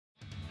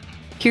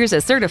Here's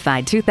a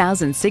certified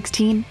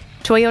 2016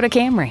 Toyota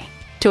Camry.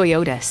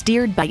 Toyota,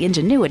 steered by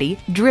ingenuity,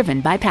 driven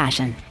by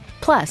passion.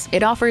 Plus,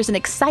 it offers an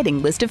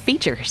exciting list of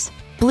features: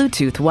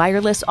 Bluetooth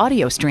wireless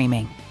audio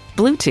streaming,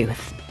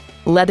 Bluetooth,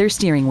 leather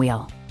steering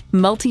wheel,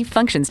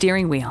 multi-function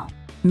steering wheel,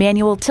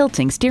 manual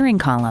tilting steering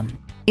column,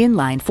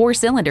 inline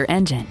 4-cylinder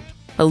engine,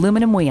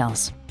 aluminum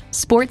wheels,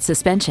 sport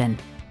suspension,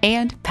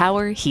 and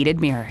power heated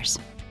mirrors.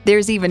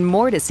 There's even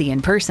more to see in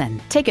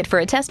person. Take it for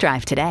a test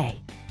drive today.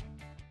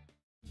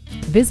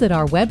 Visit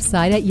our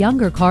website at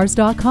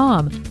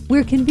youngercars.com.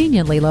 We're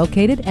conveniently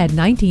located at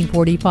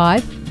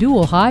 1945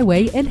 Dual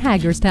Highway in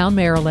Hagerstown,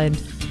 Maryland.